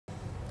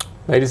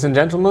Ladies and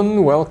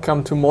gentlemen,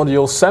 welcome to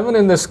Module 7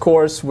 in this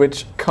course,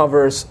 which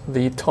covers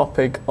the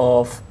topic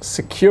of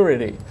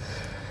security.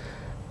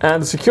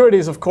 And security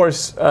is, of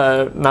course,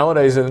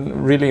 nowadays a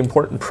really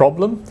important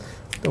problem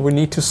that we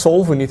need to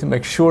solve. We need to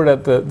make sure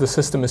that the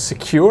system is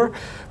secure.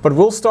 But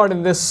we'll start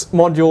in this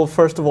module,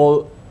 first of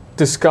all,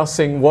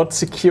 discussing what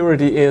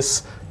security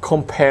is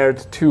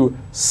compared to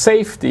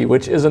safety,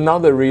 which is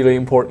another really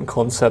important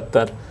concept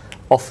that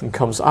often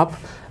comes up.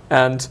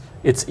 And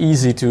it's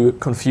easy to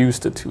confuse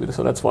the two,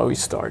 so that's why we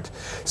start.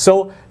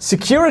 So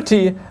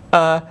security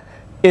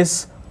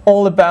is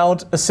all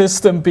about a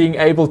system being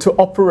able to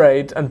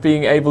operate and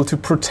being able to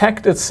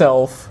protect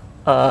itself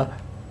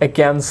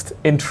against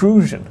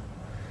intrusion.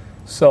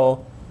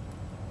 So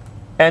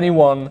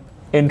anyone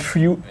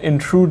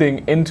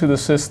intruding into the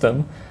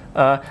system,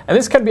 and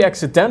this can be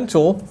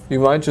accidental. You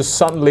might just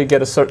suddenly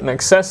get a certain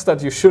access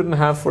that you shouldn't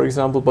have, for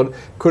example, but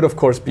could of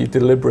course be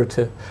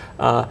deliberative.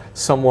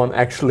 Someone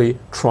actually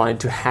trying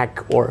to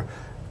hack or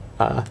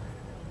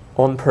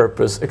on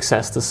purpose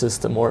access the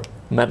system or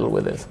meddle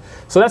with it.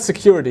 So that's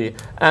security.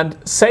 And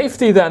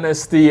safety then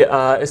is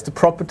the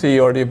property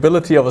or the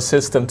ability of a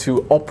system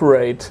to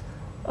operate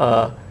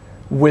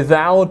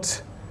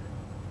without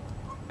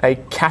a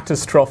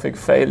catastrophic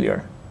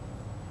failure.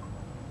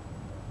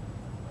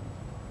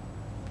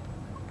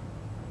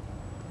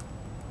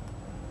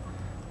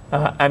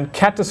 And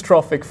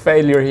catastrophic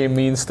failure here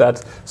means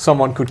that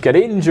someone could get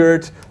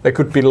injured, there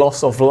could be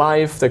loss of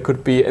life, there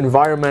could be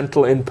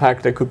environmental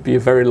impact, there could be a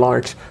very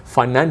large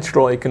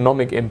financial or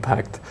economic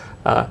impact.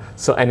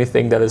 So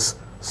anything that is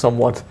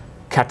somewhat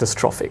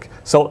catastrophic.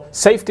 So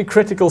safety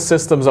critical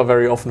systems are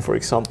very often, for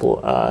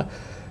example,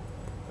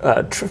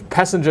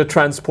 passenger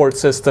transport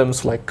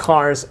systems like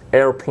cars,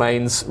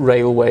 airplanes,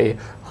 railway,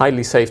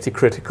 highly safety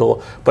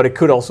critical. But it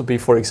could also be,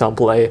 for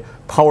example, a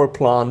power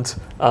plant.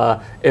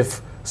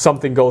 If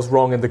something goes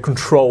wrong in the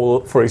control,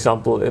 for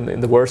example, in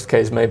the worst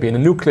case, maybe in a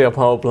nuclear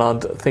power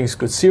plant, things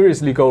could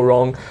seriously go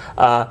wrong.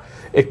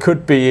 It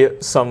could be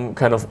some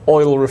kind of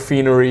oil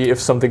refinery. If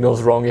something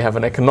goes wrong, you have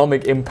an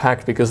economic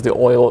impact because the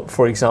oil,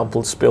 for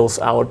example, spills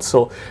out.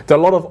 So there are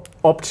a lot of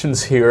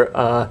options here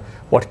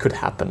what could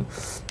happen.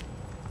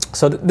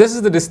 So this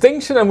is the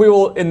distinction, and we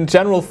will in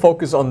general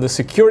focus on the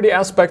security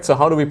aspect. So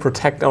how do we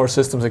protect our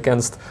systems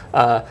against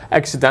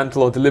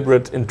accidental or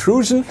deliberate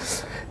intrusion?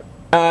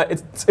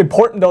 It's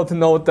important though to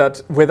note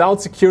that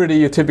without security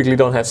you typically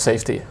don't have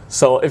safety.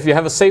 So if you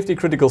have a safety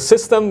critical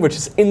system which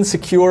is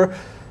insecure,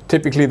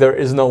 typically there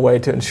is no way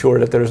to ensure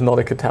that there is not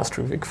a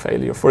catastrophic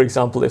failure. For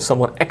example, if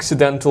someone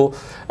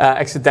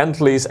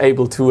accidentally is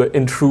able to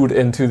intrude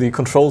into the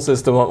control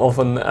system of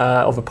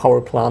a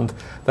power plant,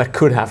 that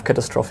could have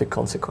catastrophic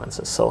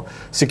consequences. So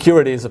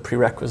security is a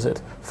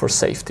prerequisite for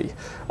safety.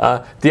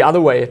 The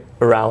other way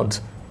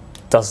around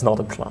does not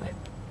apply.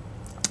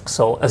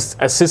 So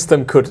a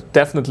system could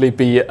definitely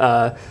be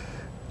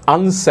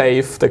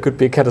unsafe, there could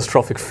be a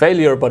catastrophic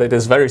failure, but it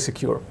is very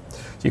secure.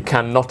 You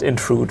cannot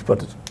intrude,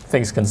 but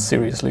things can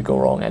seriously go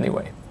wrong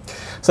anyway.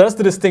 So that's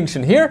the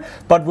distinction here,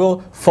 but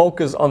we'll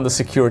focus on the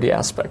security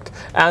aspect.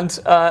 And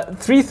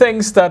three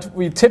things that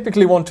we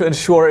typically want to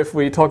ensure if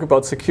we talk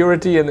about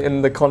security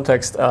in the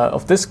context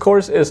of this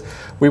course is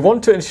we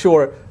want to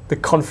ensure the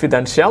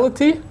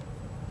confidentiality.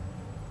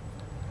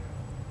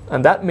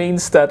 And that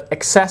means that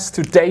access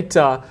to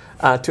data,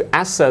 to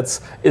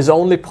assets, is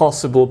only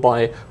possible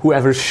by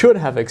whoever should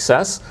have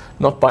access,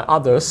 not by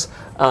others.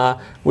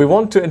 We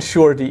want to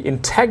ensure the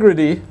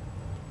integrity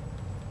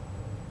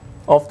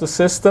of the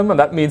system, and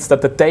that means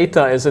that the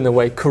data is in a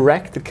way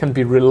correct, it can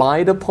be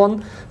relied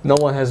upon, no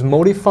one has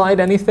modified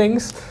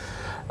anything.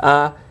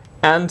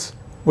 And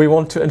we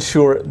want to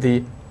ensure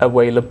the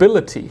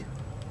availability,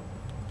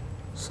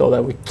 so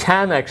that we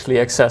can actually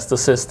access the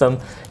system,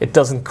 it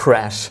doesn't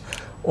crash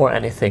or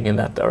anything in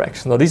that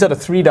direction. So these are the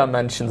three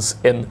dimensions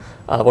in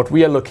what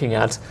we are looking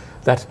at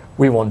that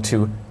we want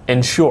to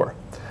ensure.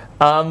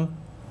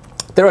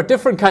 There are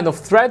different kind of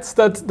threats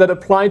that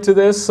apply to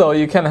this. So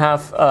you can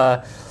have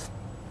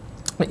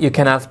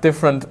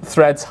different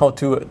threats how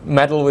to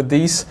meddle with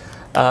these.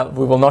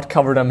 We will not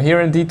cover them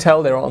here in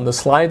detail. They're on the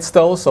slides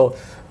though. So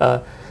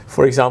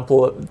for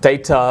example,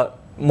 data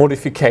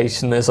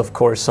modification is of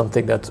course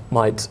something that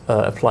might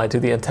apply to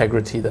the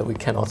integrity, that we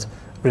cannot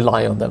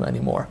rely on them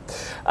anymore.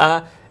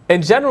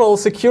 In general,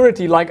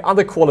 security, like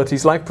other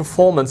qualities, like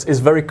performance, is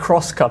very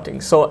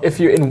cross-cutting. So if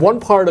you, in one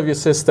part of your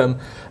system,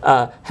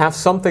 have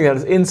something that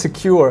is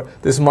insecure,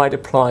 this might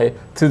apply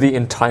to the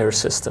entire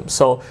system.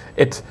 So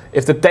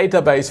if the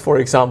database, for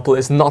example,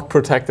 is not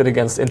protected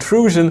against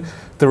intrusion,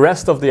 the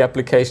rest of the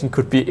application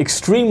could be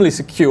extremely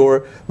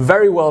secure,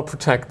 very well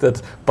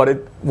protected, but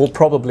it will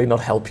probably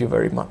not help you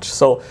very much.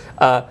 So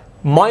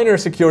minor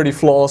security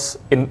flaws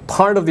in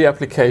part of the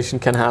application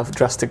can have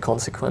drastic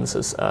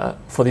consequences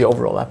for the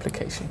overall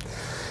application.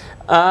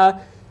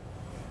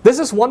 This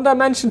is one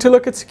dimension to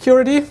look at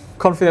security: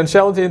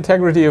 confidentiality,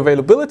 integrity,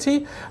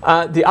 availability.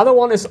 The other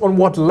one is on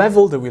what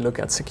level do we look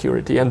at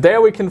security. And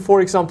there we can, for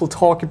example,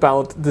 talk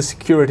about the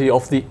security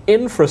of the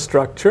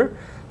infrastructure.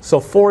 So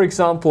for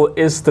example,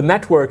 is the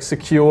network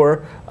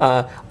secure?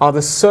 Are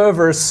the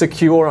servers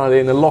secure? Are they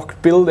in a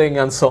locked building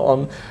and so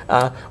on?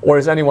 Or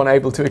is anyone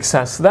able to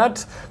access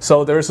that?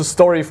 So there is a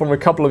story from a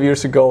couple of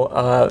years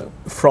ago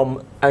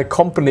from a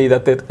company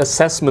that did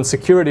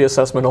security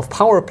assessment of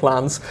power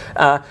plants.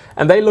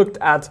 And they looked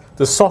at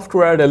the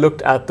software, they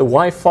looked at the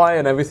Wi-Fi,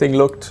 and everything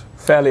looked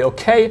fairly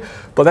okay,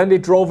 but then they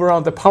drove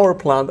around the power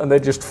plant and they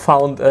just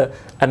found a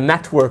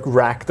network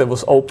rack that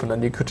was open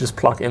and you could just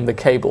plug in the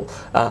cable.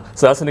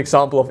 So that's an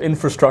example of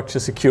infrastructure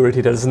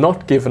security that is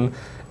not given.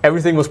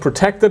 Everything was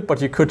protected,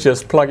 but you could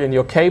just plug in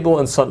your cable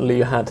and suddenly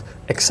you had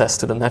access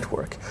to the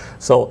network.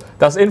 So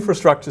that's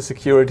infrastructure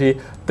security.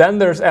 Then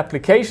there's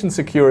application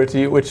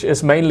security, which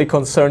is mainly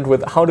concerned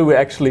with how do we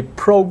actually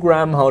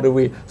program, how do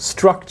we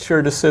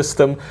structure the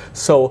system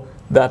so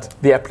that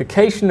the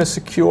application is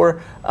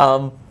secure.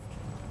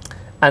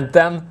 And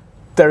then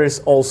there is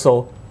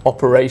also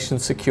operation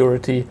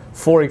security.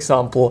 For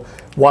example,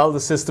 while the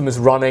system is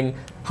running,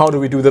 how do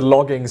we do the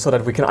logging so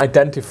that we can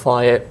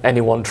identify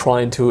anyone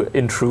trying to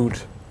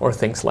intrude or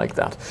things like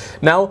that.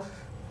 Now,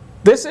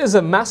 this is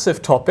a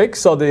massive topic,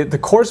 so the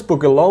course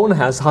book alone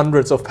has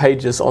hundreds of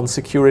pages on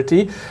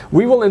security.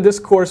 We will in this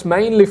course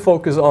mainly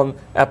focus on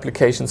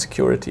application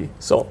security.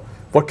 So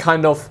what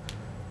kind of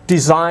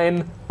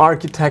design,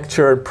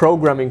 architecture,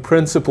 programming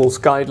principles,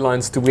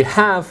 guidelines do we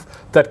have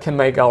that can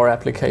make our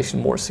application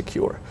more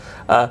secure?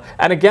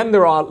 And again,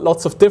 there are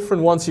lots of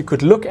different ones you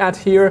could look at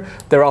here.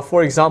 There are,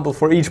 for example,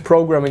 for each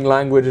programming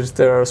language,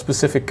 there are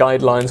specific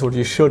guidelines, what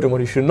you should and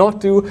what you should not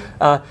do.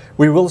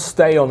 We will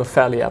stay on a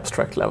fairly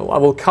abstract level. I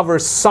will cover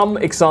some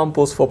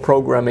examples for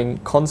programming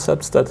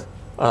concepts that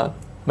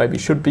maybe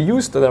should be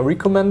used, that are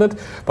recommended,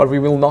 but we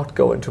will not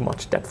go into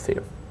much depth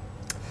here.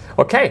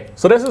 Okay,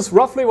 so this is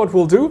roughly what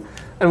we'll do,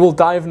 and we'll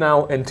dive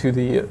now into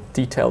the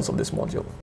details of this module.